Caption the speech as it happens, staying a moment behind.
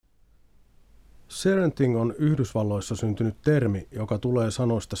Sharenting on Yhdysvalloissa syntynyt termi, joka tulee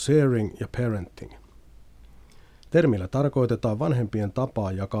sanoista sharing ja parenting. Termillä tarkoitetaan vanhempien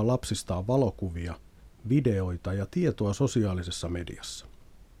tapaa jakaa lapsistaan valokuvia, videoita ja tietoa sosiaalisessa mediassa.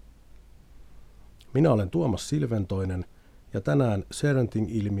 Minä olen Tuomas Silventoinen ja tänään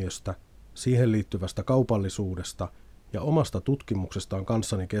sharenting-ilmiöstä, siihen liittyvästä kaupallisuudesta ja omasta tutkimuksestaan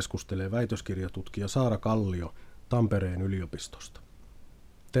kanssani keskustelee väitöskirjatutkija Saara Kallio Tampereen yliopistosta.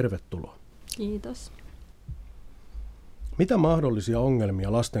 Tervetuloa. Kiitos. Mitä mahdollisia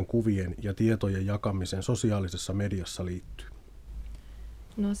ongelmia lasten kuvien ja tietojen jakamisen sosiaalisessa mediassa liittyy?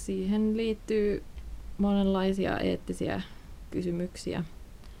 No siihen liittyy monenlaisia eettisiä kysymyksiä.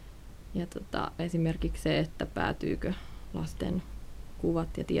 Ja esimerkiksi se, että päätyykö lasten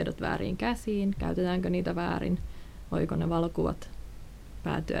kuvat ja tiedot vääriin käsiin, käytetäänkö niitä väärin, voiko ne valokuvat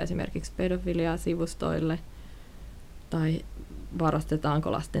päätyä esimerkiksi pedofiliasivustoille tai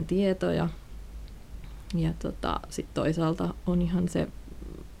varastetaanko lasten tietoja. Ja sitten toisaalta on ihan se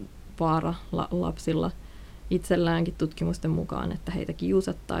vaara lapsilla itselläänkin tutkimusten mukaan, että heitä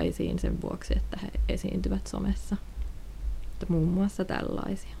kiusattaisiin sen vuoksi, että he esiintyvät somessa. Mutta muun muassa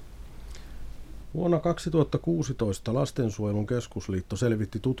tällaisia. Vuonna 2016 Lastensuojelun keskusliitto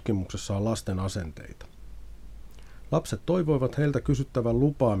selvitti tutkimuksessaan lasten asenteita. Lapset toivoivat heiltä kysyttävän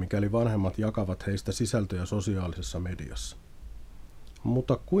lupaa, mikäli vanhemmat jakavat heistä sisältöjä sosiaalisessa mediassa.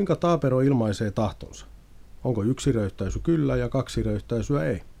 Mutta kuinka taapero ilmaisee tahtonsa? Onko yksi röyhtäisy kyllä ja kaksi röyhtäisyä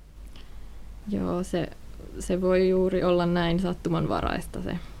ei? Joo, se voi juuri olla näin sattumanvaraista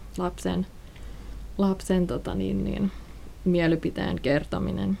se lapsen mielipiteen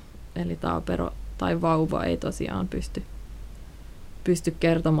kertominen. Eli taapero tai vauva ei tosiaan pysty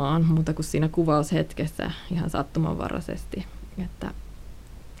kertomaan muuta kuin siinä kuvaushetkessä ihan sattumanvaraisesti, että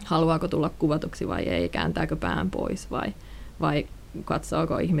haluaako tulla kuvatuksi vai ei, kääntääkö pään pois vai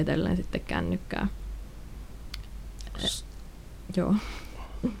katsoako ihmetellen sitten kännykkää. Joo.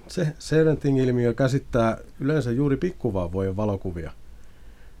 Se sharenting-ilmiö käsittää yleensä juuri pikkuvauvojen valokuvia.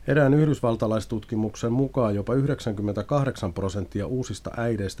 Erään yhdysvaltalaistutkimuksen mukaan jopa 98% uusista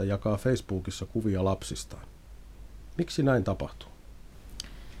äideistä jakaa Facebookissa kuvia lapsistaan. Miksi näin tapahtuu?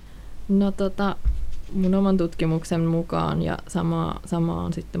 No mun oman tutkimuksen mukaan ja sama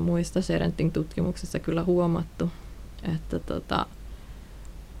on sitten muista sharenting-tutkimuksissa kyllä huomattu,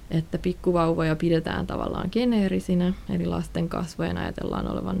 että pikkuvauvoja pidetään tavallaan geneerisinä, eli lasten kasvojen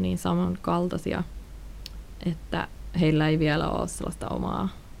ajatellaan olevan niin samankaltaisia, että heillä ei vielä ole sellaista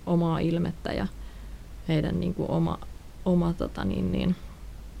omaa ilmettä ja heidän niin kuin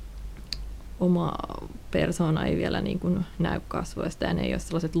oma persoona ei vielä niin kuin näy kasvoista ja ne ei ole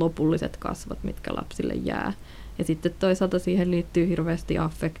sellaiset lopulliset kasvot, mitkä lapsille jää. Ja sitten toisaalta siihen liittyy hirveästi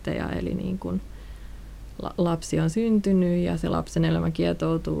affekteja, eli niin kuin lapsi on syntynyt ja se lapsen elämä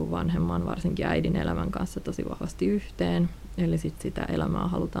kietoutuu vanhemman, varsinkin äidin elämän kanssa tosi vahvasti yhteen. Eli sitten sitä elämää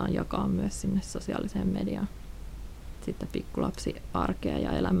halutaan jakaa myös sinne sosiaaliseen mediaan. Sitten pikkulapsi arkea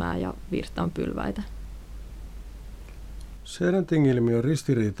ja elämää ja virstanpylväitä. Sharenting-ilmiön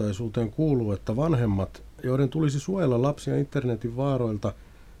ristiriitaisuuteen kuuluu, että vanhemmat, joiden tulisi suojella lapsia internetin vaaroilta,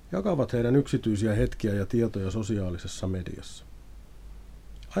 jakavat heidän yksityisiä hetkiä ja tietoja sosiaalisessa mediassa.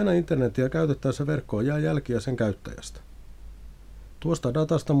 Aina internetiä käytettäessä verkkoon jää jälkiä sen käyttäjästä. Tuosta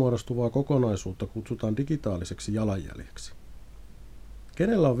datasta muodostuvaa kokonaisuutta kutsutaan digitaaliseksi jalanjäljeksi.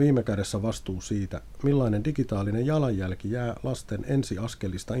 Kenellä on viime kädessä vastuu siitä, millainen digitaalinen jalanjälki jää lasten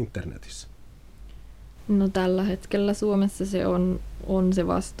ensiaskelista internetissä? No tällä hetkellä Suomessa se on se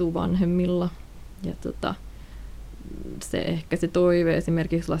vastuu vanhemmilla. Ja se toive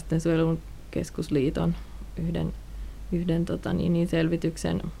esimerkiksi Lastensuojelun keskusliiton yhden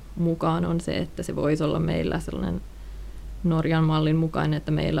selvityksen mukaan on se, että se voisi olla meillä sellainen Norjan mallin mukainen,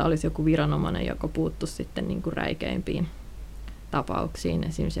 että meillä olisi joku viranomainen, joka puuttuisi sitten niin kuin räikeimpiin tapauksiin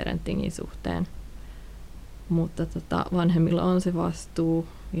esimerkiksi sharentingin suhteen. Mutta vanhemmilla on se vastuu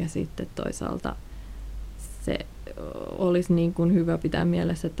ja sitten toisaalta se olisi niin kuin hyvä pitää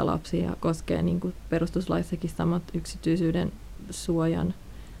mielessä, että lapsia koskee niin kuin perustuslaissakin samat yksityisyyden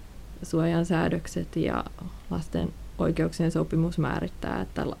suojan säädökset ja lasten oikeuksien sopimus määrittää,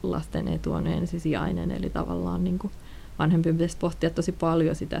 että lasten etu on ensisijainen. Eli tavallaan niin kuin vanhempi pitäisi pohtia tosi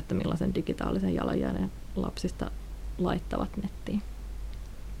paljon sitä, että millaisen digitaalisen jalanjäljen lapsista laittavat nettiin.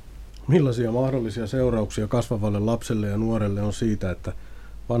 Millaisia mahdollisia seurauksia kasvavalle lapselle ja nuorelle on siitä, että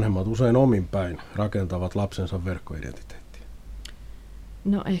vanhemmat usein omin päin rakentavat lapsensa verkkoidentiteettiä?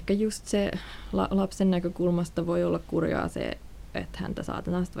 No ehkä just se lapsen näkökulmasta voi olla kurjaa se, että häntä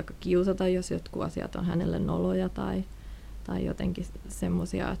saatetaan sitten vaikka kiusata, jos jotkut asiat on hänelle noloja tai jotenkin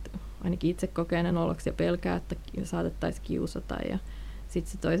semmoisia, että ainakin itse kokee ne noloksi ja pelkää, että saatettaisiin kiusata. Ja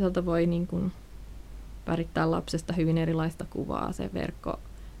sitten se toisaalta voi niin kuin värittää lapsesta hyvin erilaista kuvaa, se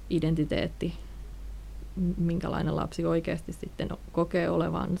verkkoidentiteetti, minkälainen lapsi oikeasti sitten kokee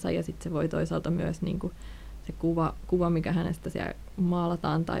olevansa, ja sitten se voi toisaalta myös niin kuin se kuva, mikä hänestä siellä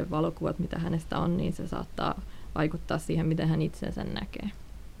maalataan, tai valokuvat, mitä hänestä on, niin se saattaa vaikuttaa siihen, miten hän itsensä näkee.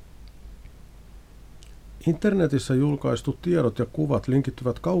 Internetissä julkaistut tiedot ja kuvat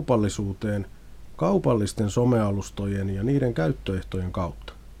linkittyvät kaupallisuuteen kaupallisten somealustojen ja niiden käyttöehtojen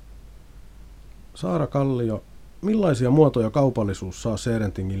kautta. Saara Kallio, millaisia muotoja kaupallisuus saa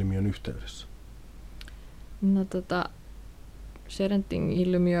sharenting-ilmiön yhteydessä? No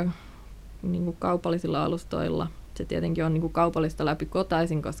sharenting-ilmiö niin kuin kaupallisilla alustoilla, se tietenkin on niin kuin kaupallista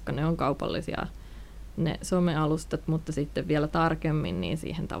läpikotaisin, koska ne on kaupallisia ne somealustat, mutta sitten vielä tarkemmin, niin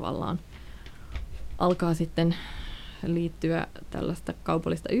siihen tavallaan alkaa sitten liittyä tällaista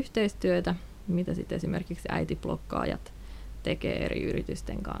kaupallista yhteistyötä, mitä sitten esimerkiksi äitiblokkaajat tekee eri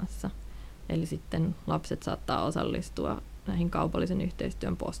yritysten kanssa. Eli sitten lapset saattaa osallistua näihin kaupallisen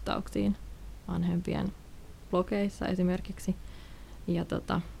yhteistyön postauksiin vanhempien blogeissa esimerkiksi ja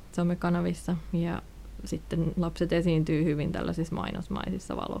somekanavissa, ja sitten lapset esiintyy hyvin tällaisissa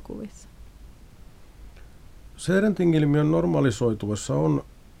mainosmaisissa valokuvissa. Sharenting-ilmiön normalisoituessa on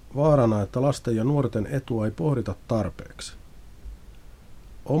vaarana, että lasten ja nuorten etua ei pohdita tarpeeksi.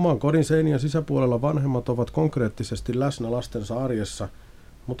 Oman kodin seinien sisäpuolella vanhemmat ovat konkreettisesti läsnä lastensa arjessa,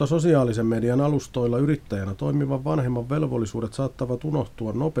 mutta sosiaalisen median alustoilla yrittäjänä toimivan vanhemman velvollisuudet saattavat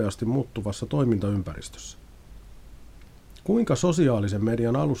unohtua nopeasti muuttuvassa toimintaympäristössä. Kuinka sosiaalisen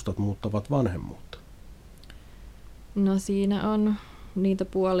median alustat muuttavat vanhemmuutta? No siinä on niitä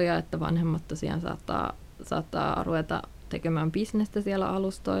puolia, että vanhemmat tosiaan saattaa ruveta tekemään bisnestä siellä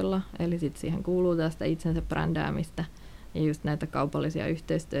alustoilla, eli sitten siihen kuuluu tästä itsensä brändäämistä ja just näitä kaupallisia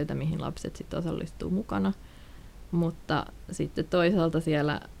yhteistyötä, mihin lapset sitten osallistuu mukana. Mutta sitten toisaalta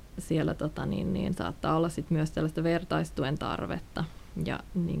siellä saattaa olla sit myös tällaista vertaistuen tarvetta ja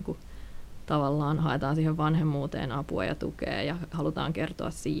niin kuin tavallaan haetaan siihen vanhemmuuteen apua ja tukea ja halutaan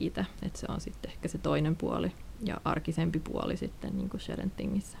kertoa siitä, että se on sitten ehkä se toinen puoli ja arkisempi puoli sitten niin kuin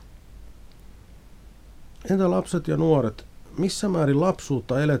sharentingissä. Entä lapset ja nuoret? Missä määrin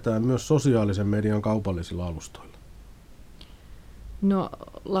lapsuutta eletään myös sosiaalisen median kaupallisilla alustoilla? No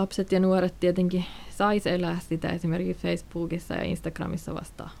lapset ja nuoret tietenkin sais elää sitä esimerkiksi Facebookissa ja Instagramissa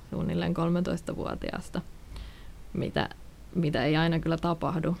vasta suunnilleen 13-vuotiaasta, mitä ei aina kyllä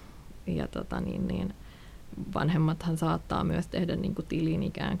tapahdu. Ja vanhemmathan saattaa myös tehdä niin kuin tilin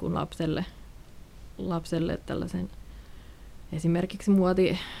ikään kuin lapselle tällaisen esimerkiksi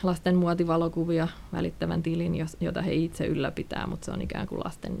lasten muotivalokuvia välittävän tilin, jota he itse ylläpitää, mutta se on ikään kuin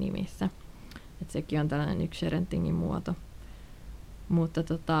lasten nimissä. Et sekin on tällainen yksi sharentingin muoto.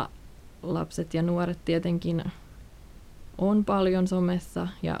 Mutta lapset ja nuoret tietenkin on paljon somessa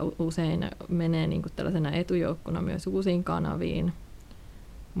ja usein menee niin kuin tällaisena etujoukkona myös uusiin kanaviin.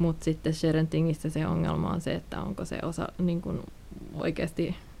 Mutta sitten sharentingissä se ongelma on se, että onko se niin kuin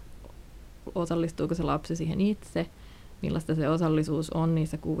oikeasti osallistuuko se lapsi siihen itse, millaista se osallisuus on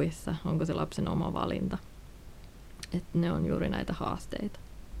niissä kuvissa, onko se lapsen oma valinta. Et ne on juuri näitä haasteita.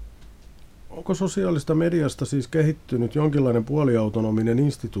 Onko sosiaalista mediasta siis kehittynyt jonkinlainen puoliautonominen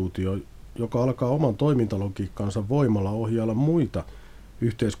instituutio, joka alkaa oman toimintalogiikkansa voimalla ohjailla muita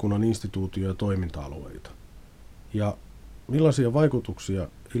yhteiskunnan instituutioita ja toiminta-alueita? Ja millaisia vaikutuksia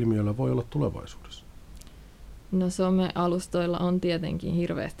ilmiöllä voi olla tulevaisuudessa? No some-alustoilla on tietenkin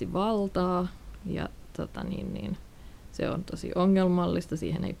hirveästi valtaa ja se on tosi ongelmallista,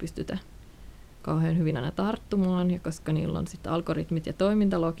 siihen ei pystytä kauhean hyvin aina tarttumaan, ja koska niillä on sitten algoritmit ja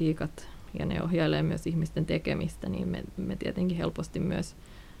toimintalogiikat ja ne ohjailee myös ihmisten tekemistä, niin me tietenkin helposti myös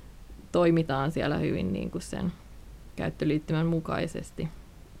toimitaan siellä hyvin niin kuin sen käyttöliittymän mukaisesti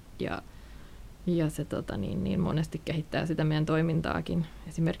ja se monesti kehittää sitä meidän toimintaakin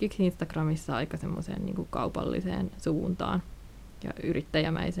esimerkiksi Instagramissa aika semmoiseen niin kuin kaupalliseen suuntaan ja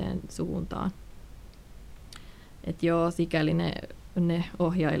yrittäjämäiseen suuntaan. Et joo, sikäli ne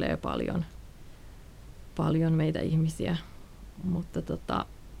ohjailee paljon meitä ihmisiä, mutta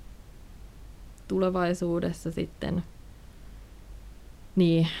tulevaisuudessa sitten,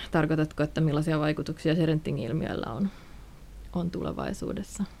 niin tarkoitatko, että millaisia vaikutuksia sharenting-ilmiöllä on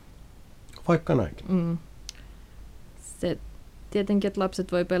tulevaisuudessa? Vaikka näinkin. Se tietenkin, että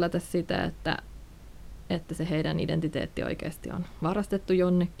lapset voi pelätä sitä, että se heidän identiteetti oikeasti on varastettu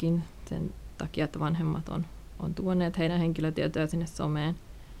jonnekin sen takia, että vanhemmat on tuoneet heidän henkilötietoja sinne someen.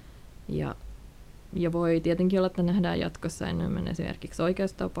 Ja voi tietenkin olla, että nähdään jatkossa enemmän esimerkiksi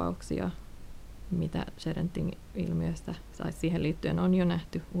oikeustapauksia, mitä sharenting-ilmiöstä siihen liittyen on jo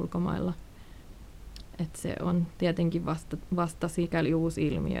nähty ulkomailla. Et se on tietenkin vasta sikäli uusi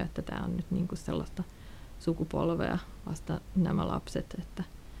ilmiö, että tämä on nyt niinku sellaista sukupolvea vasta nämä lapset, että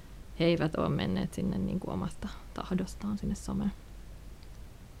he eivät ole menneet sinne niin kuin omasta tahdostaan sinne someen.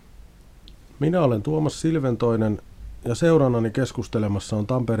 Minä olen Tuomas Silventoinen ja seurannani keskustelemassa on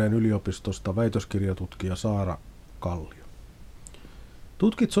Tampereen yliopistosta väitöskirjatutkija Saara Kallio.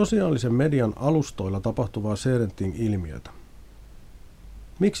 Tutkit sosiaalisen median alustoilla tapahtuvaa sharenting-ilmiötä.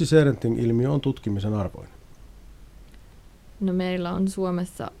 Miksi sharenting-ilmiö on tutkimisen arvoinen? No meillä on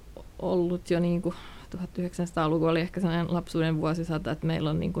Suomessa ollut jo niin kuin 1900-luku oli ehkä sellainen lapsuuden vuosisata, että meillä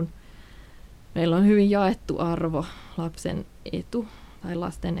on hyvin jaettu arvo lapsen etu tai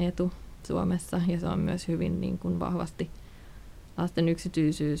lasten etu Suomessa, ja se on myös hyvin niin kuin vahvasti lasten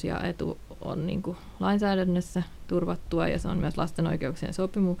yksityisyys ja etu on niin kuin lainsäädännössä turvattua, ja se on myös lasten oikeuksien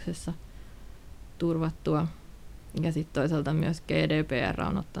sopimuksessa turvattua. Ja sitten toisaalta myös GDPR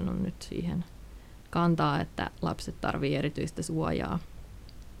on ottanut nyt siihen kantaa, että lapset tarvitsevat erityistä suojaa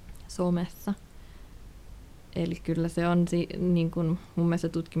somessa. Eli kyllä se on niin kuin mun mielestä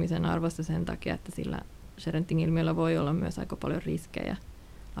tutkimisen arvosta sen takia, että sillä sharenting-ilmiöllä voi olla myös aika paljon riskejä,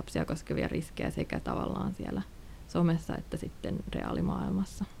 lapsia koskevia riskejä sekä tavallaan siellä somessa että sitten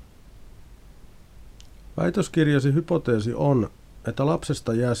reaalimaailmassa. Väitöskirjasi hypoteesi on, että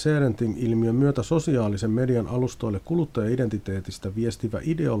lapsesta jää sharenting-ilmiön myötä sosiaalisen median alustoille kuluttaja-identiteetistä viestivä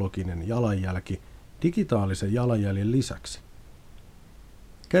ideologinen jalanjälki digitaalisen jalanjäljen lisäksi.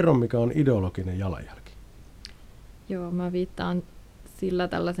 Kerro, mikä on ideologinen jalanjälki. Joo, mä viittaan sillä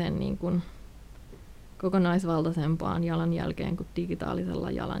tällaiseen niin kuin kokonaisvaltaisempaan jalanjälkeen kuin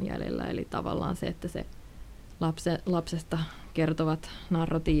digitaalisella jalanjäljellä. Eli tavallaan se, että se lapsesta kertovat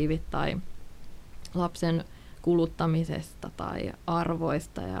narratiivit tai lapsen kuluttamisesta tai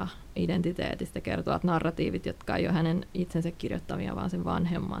arvoista ja identiteetistä kertovat narratiivit, jotka ei ole hänen itsensä kirjoittamia, vaan sen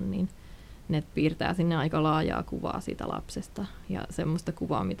vanhemman, niin ne piirtää sinne aika laajaa kuvaa siitä lapsesta ja semmoista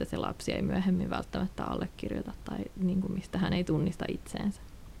kuvaa, mitä se lapsi ei myöhemmin välttämättä allekirjoita tai niin kuin mistä hän ei tunnista itseensä.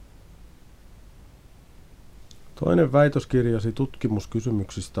 Toinen väitöskirjasi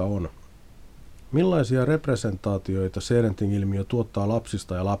tutkimuskysymyksistä on, millaisia representaatioita sharenting-ilmiö tuottaa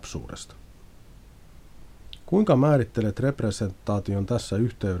lapsista ja lapsuudesta? Kuinka määrittelet representaation tässä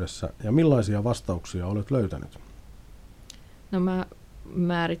yhteydessä ja millaisia vastauksia olet löytänyt? No mä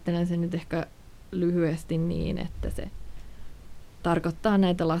määrittelen sen nyt ehkä lyhyesti niin, että se tarkoittaa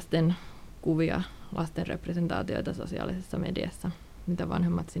näitä lasten kuvia, lasten representaatioita sosiaalisessa mediassa, mitä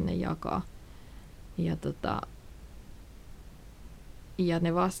vanhemmat sinne jakaa. Ja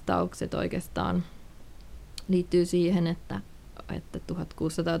ne vastaukset oikeastaan liittyy siihen, että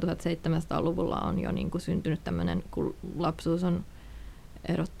 1600-1700-luvulla on jo niin kuin syntynyt tämmöinen, kun lapsuus on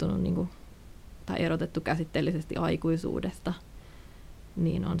erottunut niin kuin, tai erotettu käsitteellisesti aikuisuudesta,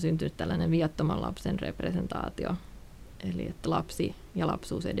 niin on syntynyt tällainen viattoman lapsen representaatio. Eli että lapsi ja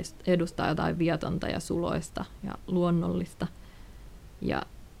lapsuus edustaa jotain viatonta ja suloista ja luonnollista. Ja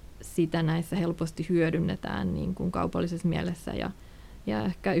sitä näissä helposti hyödynnetään niin kuin kaupallisessa mielessä ja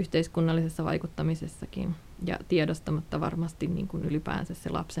ehkä yhteiskunnallisessa vaikuttamisessakin. Ja tiedostamatta varmasti niin kuin ylipäänsä se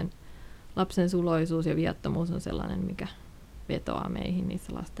lapsen suloisuus ja viattomuus on sellainen, mikä vetoaa meihin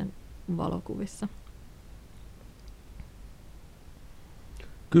niissä lasten valokuvissa.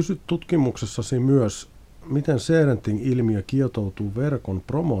 Kysyt tutkimuksessasi myös, miten sharenting-ilmiö kietoutuu verkon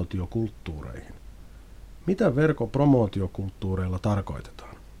promootiokulttuureihin. Mitä verkon promootiokulttuureilla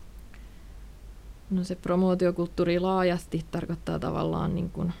tarkoitetaan? No se promootiokulttuuri laajasti tarkoittaa tavallaan niin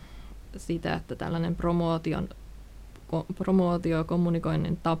kuin sitä, että tällainen promootio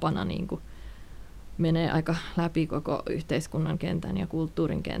kommunikoinnin tapana niin kuin menee aika läpi koko yhteiskunnan kentän ja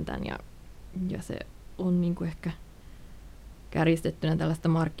kulttuurin kentän ja se on niin kuin ehkä kärjistettynä tällaista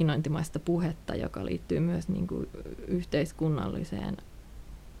markkinointimaista puhetta, joka liittyy myös niin kuin yhteiskunnalliseen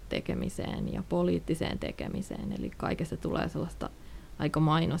tekemiseen ja poliittiseen tekemiseen. Eli kaikesta tulee sellaista aika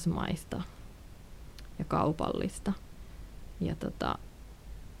mainosmaista ja kaupallista. Ja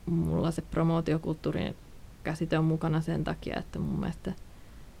mulla se promootiokulttuurin käsite on mukana sen takia, että mun mielestä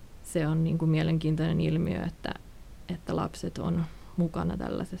se on niin kuin mielenkiintoinen ilmiö, että lapset on mukana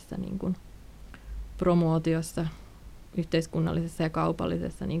tällaisessa niin kuin promootiossa, yhteiskunnallisessa ja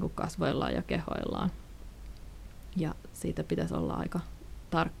kaupallisessa niin kuin kasvoillaan ja kehoillaan. Ja siitä pitäisi olla aika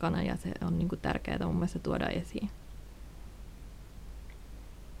tarkkana ja se on niin kuin tärkeää mun mielestä tuoda esiin.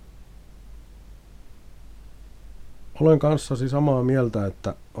 Olen kanssasi samaa mieltä,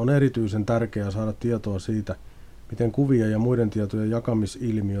 että on erityisen tärkeää saada tietoa siitä, miten kuvia ja muiden tietojen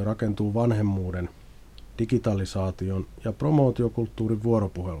jakamisilmiö rakentuu vanhemmuuden, digitalisaation ja promootiokulttuurin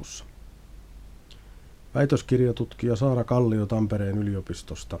vuoropuhelussa. Väitöskirjatutkija Saara Kallio Tampereen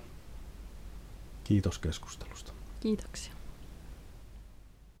yliopistosta. Kiitos keskustelusta. Kiitoksia.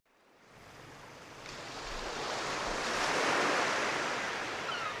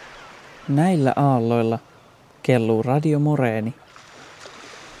 Näillä aalloilla kelluu Radio Moreeni.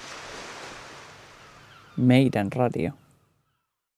 Meidän radio.